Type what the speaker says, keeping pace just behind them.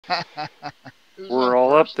We're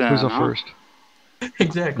all up then. Who's on huh? first?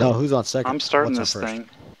 Exactly. No, who's on second? I'm starting What's this on first? thing.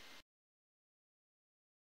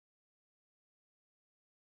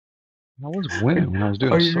 I was winning when I was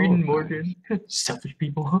doing Are the you solo reading thing. Morgan? Selfish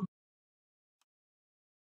people.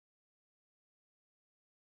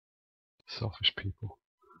 Selfish people.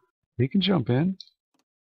 He can jump in.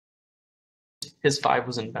 His 5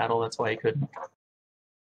 was in battle, that's why he couldn't.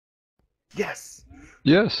 Yes.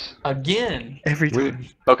 Yes. Again! Every Wait. time.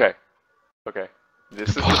 Okay. Okay. This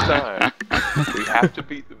is the time. We have to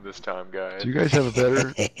beat them this time, guys. Do you guys have a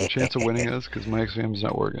better chance of winning us? Because my exam's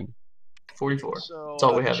not working. 44. So, That's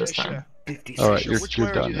all we have this Cheshire, time. 56. All right, Which you're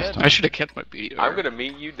way are done you this heading? time. I should have kept my beat. I'm gonna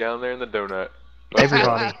meet you down there in the donut.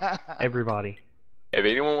 Everybody. Everybody. If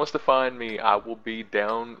anyone wants to find me, I will be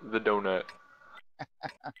down the donut.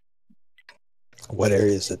 What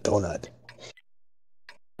area is the donut?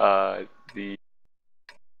 The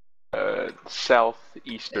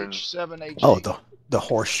southeastern H7H8. Oh, the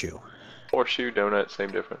horseshoe. horseshoe donut, same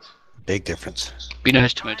difference. Big difference. Be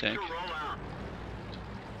nice to my tank.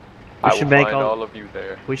 I should will make find all- all of you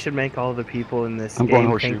there. We should make all the people in this I'm going game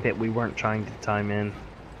horseshoe. think that we weren't trying to time in.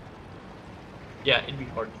 Yeah, it'd be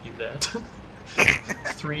hard to do that.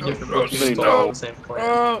 3 different No. locations all in the same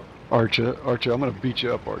clan. Archer, I'm gonna beat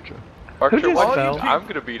you up, Archer. Archer, just why fell? I'm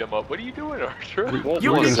gonna beat him up. What are you doing, Archer? We- Won't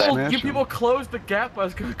we're lose gonna that. smash You him. people closed the gap I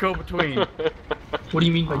was gonna go between. What do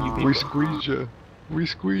you mean by you people? We squeezed you. We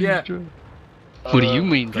squeezed Yeah. you. What do you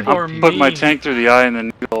mean by People are you? Put my mean. tank through the eye in the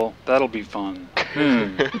needle. That'll be fun.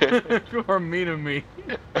 You are mean to me.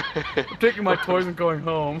 I'm taking my toys and going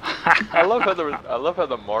home. I love how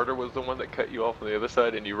the martyr was the one that cut you off on the other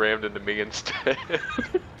side, and you rammed into me instead.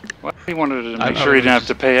 Well, he wanted to I make thought sure he it didn't have was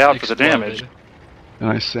to pay out for the exploded. damage. And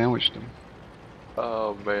I sandwiched him.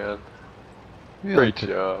 Oh man, He only great took,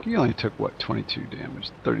 job, He only took what, 22 damage,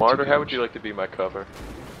 32 martyr. damage. How would you like to be my cover?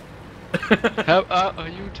 How,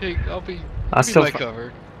 you take. I'll be. I Be still. my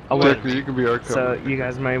cover. Oh, wait. Technically, you can be our cover. So you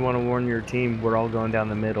guys may want to warn your team. We're all going down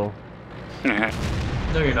the middle. No,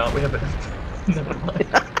 you're not. We have it. Never mind.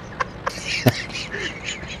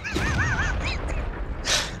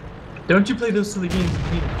 Don't you play those silly games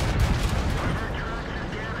with me?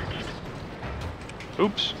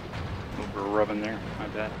 Oops. We're rubbing there. My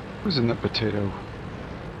bad. Who's in that potato?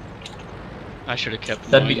 I should have kept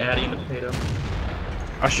That'd mine. be Addy and the potato.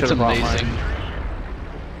 I should It's have brought amazing. mine.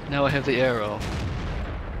 Now I have the arrow.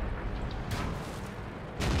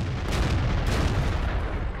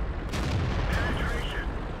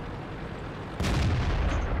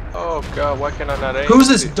 Oh god, why can I not aim? Who's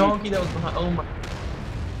this donkey that was behind? Oh my.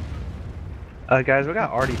 Guys, we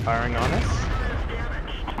got Artie firing on us.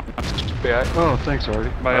 Yeah, Oh, thanks,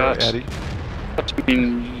 Artie. By us. Addy. I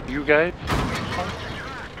mean, you guys?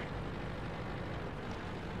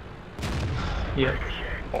 Yep.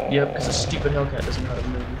 Yep, because the stupid Hellcat doesn't know how to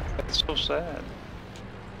move. That's so sad.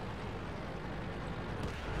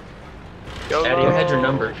 YOLO. Addy, I had your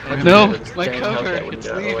number. No, This my dang cover, Hellcat wouldn't it's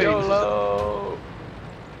get out of the way. leaving. YOLO.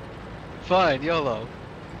 Fine, YOLO.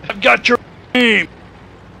 I've got your name!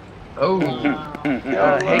 Oh.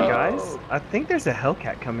 Hey guys, I think there's a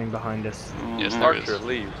Hellcat coming behind us. Yes, there Archer, is.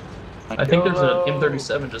 leave. I think there's an YOLO.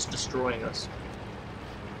 M37 just destroying us.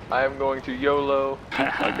 I am going to YOLO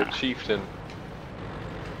like a chieftain.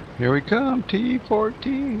 Here we come,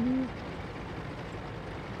 T-14.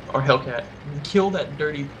 Our Hellcat. Kill that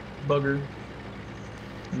dirty bugger.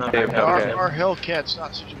 Not Damn very happy with Our him. Hellcat's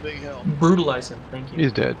not such a big help. Brutalize him, thank you.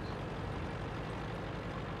 He's dead.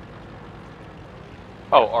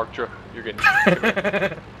 Oh, Archer, you're getting.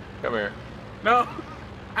 Come here. No!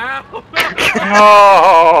 Ow!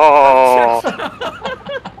 Oh!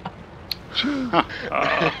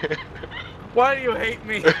 Why do you hate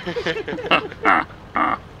me?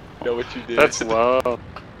 Know what you did? That's love.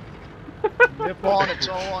 Nip on, it's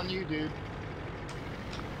all on you, dude.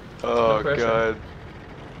 Oh No pressure. god.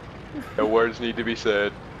 No words need to be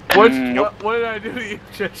said. Nope. What did I do to you,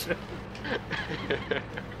 Cheshire?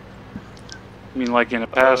 You mean like in a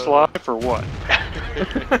past life or what?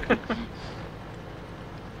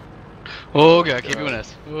 Oh god,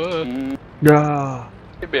 KP1S. Whoa. Mm, Ah,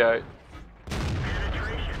 It'd be alright.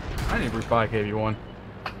 I need to rebuy KV1.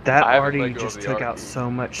 That I haven't Artie let go of just the took out Artie. so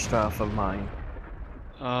much stuff of mine.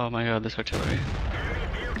 Oh my god, this artillery.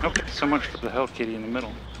 Okay, so much for the health kitty in the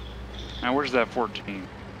middle. Now where's that 14?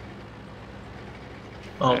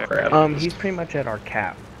 Oh Yeah. crap. He's pretty much at our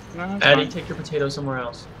cap. No, that's Addy, fine. take your potato somewhere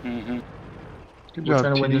else. Mm-hmm. Good We're job,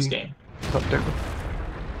 trying to win T. this game. Top there.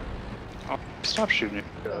 Oh, stop shooting it.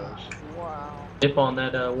 Wow. If on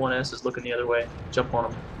that 1S is looking the other way, jump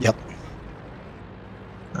on him. Yep.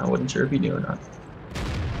 I wasn't sure if you knew or not.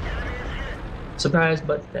 Surprise,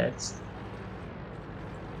 but that's.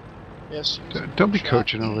 Yes. Don't be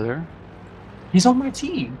coaching over there. He's on my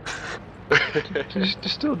team. Just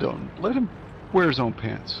still don't. Let him wear his own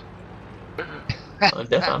pants. I'm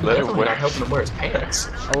definitely not helping him wear his pants.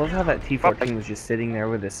 I love how that T-14 was just sitting there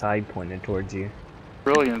with his side pointed towards you.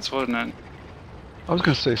 Brilliance, wasn't it? I was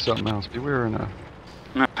gonna say something else, but we were in a,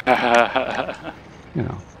 you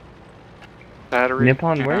know. Battery.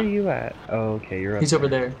 Nippon, where are you at? Oh, okay, you're up He's there. over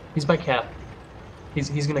there. He's by Cap.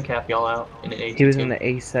 He's gonna cap y'all out in an A2. He was in the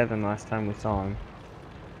A7 last time we saw him.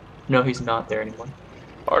 No, he's not there anymore.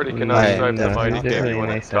 Artie cannot snipe the no, mighty he's definitely Daniel an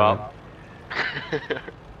at A7. top.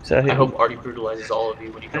 So I hope Artie brutalizes all of you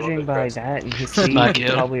when you come up judging with by press. that, and his C My is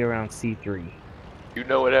kill. probably around C3. You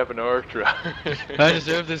know what happened to Artra. I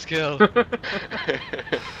deserve this kill.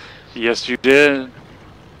 Yes, you did.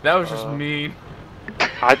 That was just mean.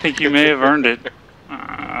 I think you may have earned it.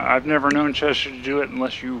 I've never known Chester to do it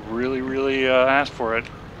unless you really, really asked for it.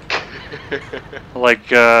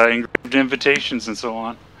 Like engraved invitations and so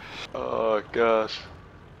on. Oh gosh.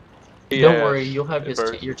 Don't worry, you'll have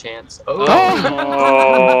your chance. Oh!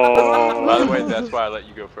 Oh. By the way, that's why I let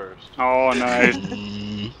you go first. Oh, nice.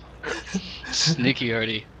 Sneaky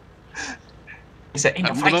Artie. He said, "Ain't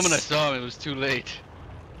no The fights." moment I saw him, it was too late.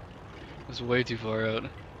 It was way too far out.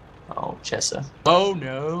 Oh, Chessa. Oh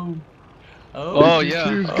no. Oh yeah,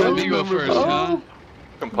 Who's let got me go number first, huh?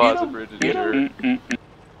 Composite bridges, sure.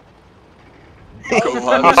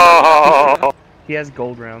 Oh. He has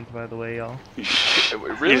gold rounds, by the way, y'all.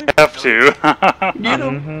 Really? You have to. Get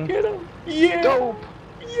him! Mhm. Get him! Yeah! Dope.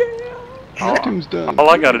 Yeah! Cartoon's done. All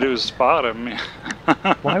I gotta do is spot him.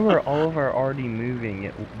 Why were all of our already moving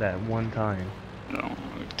at that one time? No,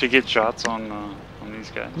 to get shots on these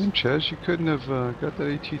guys. Damn, Chaz, you couldn't have got that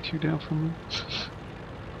AT2 down from me.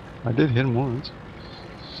 I did hit him once.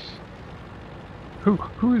 Who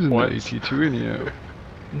is in that Once. AT2 anyhow?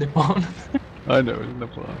 Nippon. I know, it's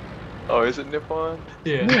Nippon. Oh, is it Nippon?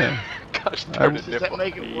 Yeah. Yeah, Gosh darn it, Does that Nippon.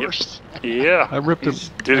 make it Yep. worse? Yeah. I ripped him.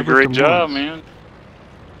 Did I a ripped great him job, once. man.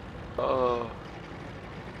 Oh.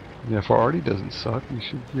 Yeah, if Artie doesn't suck,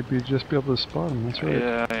 you'd just be able to spot him. That's right.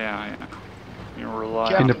 Yeah. You rely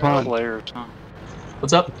Captain on the Nippon. players, huh?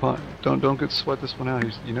 What's up? Nippon, don't get sweat this one out.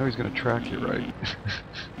 You know he's gonna track you, right?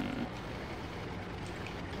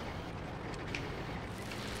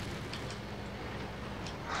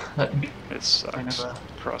 It sucks.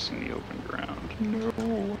 Crossing the open ground.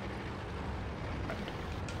 No.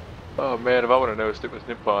 Oh man, if I would have noticed it was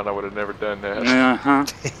Nippon, I would have never done that. Uh-huh.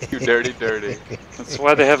 You dirty, dirty. That's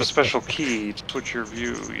why they have a special key to switch your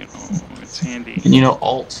view, you know. It's handy. And you know,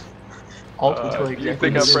 Alt. Alt will tell you Do you exactly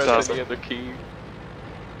think I what it press is. any other key?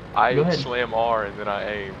 I Go ahead. slam R and then I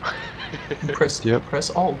aim. Press, Yep. press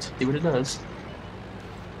Alt. See what it does.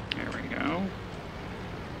 There we go.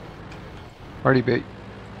 Artie bait.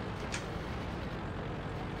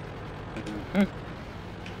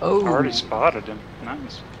 Oh. I already spotted him.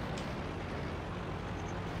 Nice.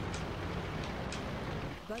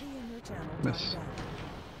 Miss.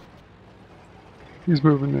 He's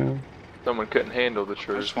moving now. Someone couldn't handle the I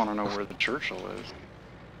truth. just want to know where the Churchill is.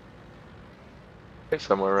 It's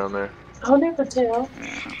somewhere around there. I'll never tell.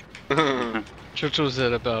 Yeah. Churchill's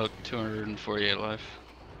at about 248 life.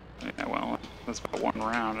 Yeah, well, that's about one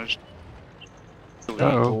round. It's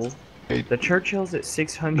Uh-oh. Hey, The Churchill's at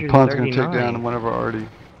Nippon's gonna take down 639. one of our Artie.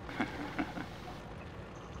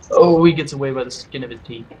 Oh, he gets away by the skin of his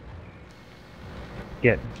teeth.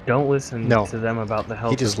 Yeah, don't listen No. to them about the health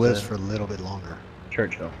He just of lives the for a little bit longer.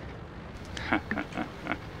 Churchill.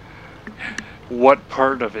 what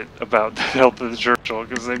part of it about the health of the Churchill?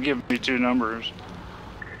 Because they've given me two numbers.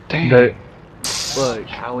 Damn. The, look,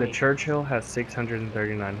 Howie. the Churchill has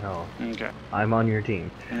 639 health. Okay. I'm on your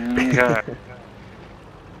team. Okay.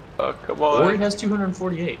 Oh, come Or he on. has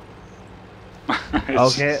 248. it's,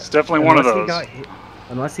 Okay, it's definitely one of Unless he those. got hit,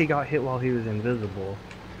 unless he got hit while he was invisible.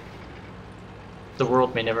 The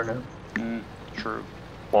world may never know. True.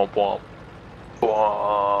 Womp womp.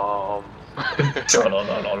 Womp.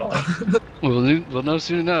 We'll know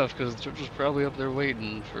soon enough, because Churchill's probably up there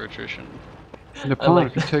waiting for attrition. Nippon, like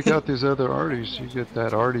if you take out these other Arties, you get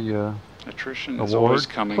that Artie, Attrition is Award. always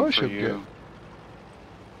coming Plus for you'll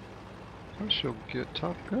you. she'll get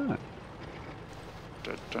Top Gun.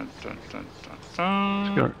 Dun, dun, dun, dun,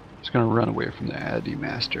 dun, dun. It's gonna run away from the Addy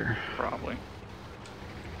Master. Probably.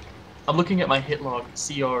 I'm looking at my hit log.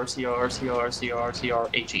 CR, CR, CR, CR, CR,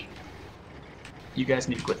 HE. You guys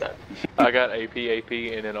need to quit that. I got AP,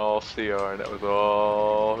 and then all CR, and that was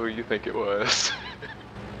all who you think it was.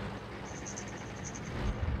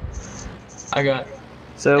 I got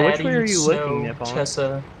So which Addy, way are you Snow, looking, Nippon?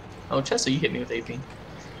 Chessa. Oh, Chessa, you hit me with AP.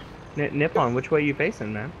 Nippon, which way you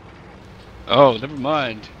facing, man? Oh, never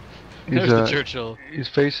mind. He's, There's the Churchill. He's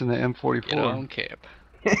facing the M44. Get on camp.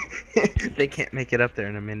 They can't make it up there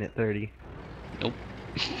in a minute 30. Nope.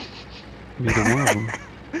 Neither one of them.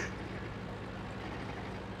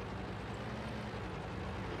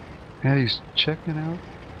 And he's checking out.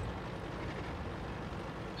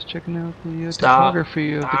 He's checking out the Stop.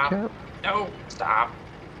 topography of Stop. the cap. No, stop.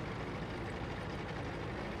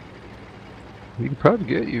 He could probably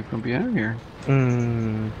get you from behind here.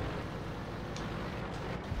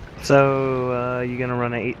 So, you gonna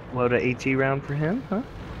run a load of AT round for him, huh?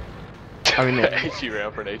 I mean, AT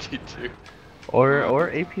round for an AT2. or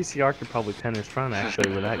APCR could probably pin his front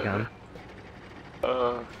actually with that gun.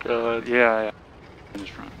 Oh god. Yeah. In his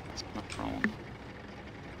front. That's no problem.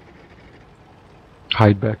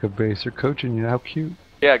 Hide back a base. They're coaching you. How cute.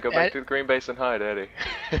 Yeah, go back to the green base and hide, Eddie.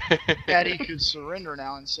 Eddie could surrender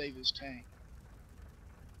now and save his tank.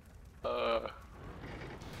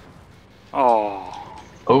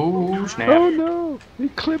 Oh, snap. Oh no! He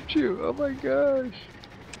clipped you. Oh my gosh.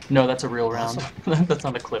 No, that's a real round. That's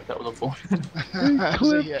not a clip, that was a full. He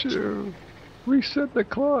clipped you. Reset the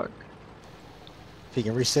clock. If he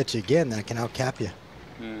can reset you again, then I can outcap you.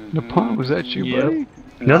 Nippon, was that you, Yep. buddy?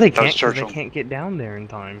 No, they that was can't. 'Cause they Churchill. can't get down there in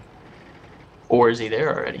time. Or is he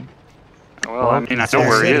there already? Well, I mean, I So know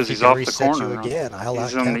where he said is. if he He's can off the reset you corner. again, I'll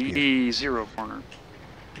He's on outcap the you. E0 corner.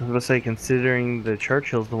 I was gonna say, considering the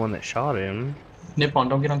Churchill's the one that shot him. Nippon,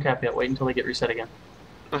 don't get on cap yet. Wait until they get reset again.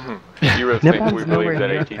 You really think Nippon's we nowhere believe that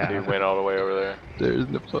near AT2 cap. went all the way over there? There's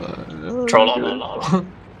Nippon. Oh, Troll.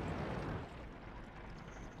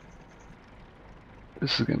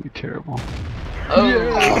 this is gonna be terrible.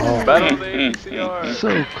 Oh, Battle of the APCR!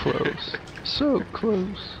 So close. So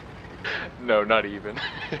close. No, not even.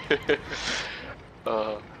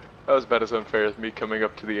 That was about as unfair as me coming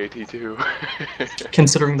up to the AT2.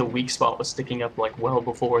 considering the weak spot was sticking up like well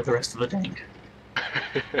before the rest of the tank.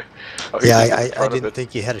 Oh, Yeah, he's in I front of didn't it.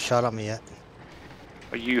 think you had a shot on me yet.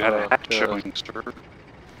 You had a hat yeah. showing, sir.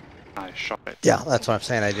 I shot it. Yeah, that's what I'm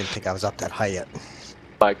saying. I didn't think I was up that high yet.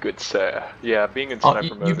 My good sir. Yeah, being in Oh,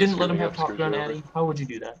 sniper mode you is didn't let him really have Top screwed Gun, you over. Addy? How would you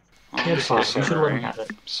do that? He I'm had so five. You should have let him sorry. have it.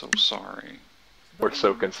 I'm so sorry. We're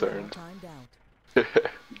so concerned.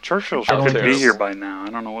 Churchill It only should be takes- here by now. I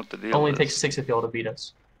don't know what the deal Only is. takes 6 of y'all to beat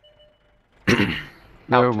us.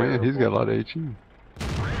 Oh man, he's got a lot of HE.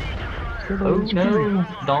 Oh no!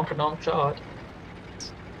 Donk shot.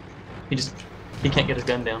 He can't get his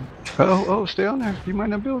gun down. Oh, stay on there. He might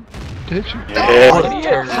not be able to hit you. Yeah. What a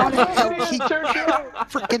turd. How the hell did he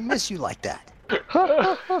freaking miss you like that?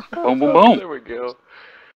 Boom, boom, boom. There we go.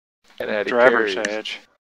 And Addy Driver's carries. edge.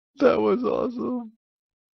 That was awesome.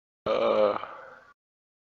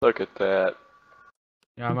 Look at that.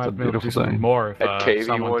 Yeah, I That's might a be able to do beautiful something thing. more if At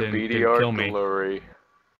someone KV1 didn't kill BDR me. glory.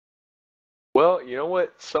 Well, you know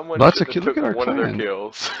what? Someone Lots should of have kill- look took at our one of their clan.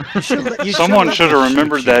 kills. Someone should have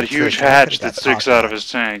remembered that shoot you, huge Trish. I hatch could've that got sticks caught out of by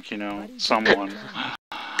his tank, you know. Someone.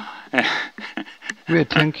 We had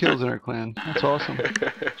 10 kills in our clan. That's awesome.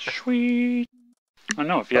 Sweet. I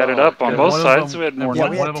know, if you add it Oh, up on yeah. both One of sides, them- we had more Yeah,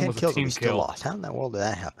 than we that. had 10 was a kills and team we still kill. lost. How in the world did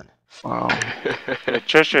that happen? Wow.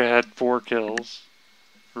 Cheshire had 4 kills.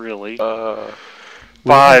 Really.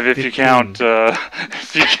 5 if you count,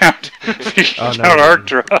 if you count Oh, no,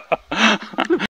 Arctra.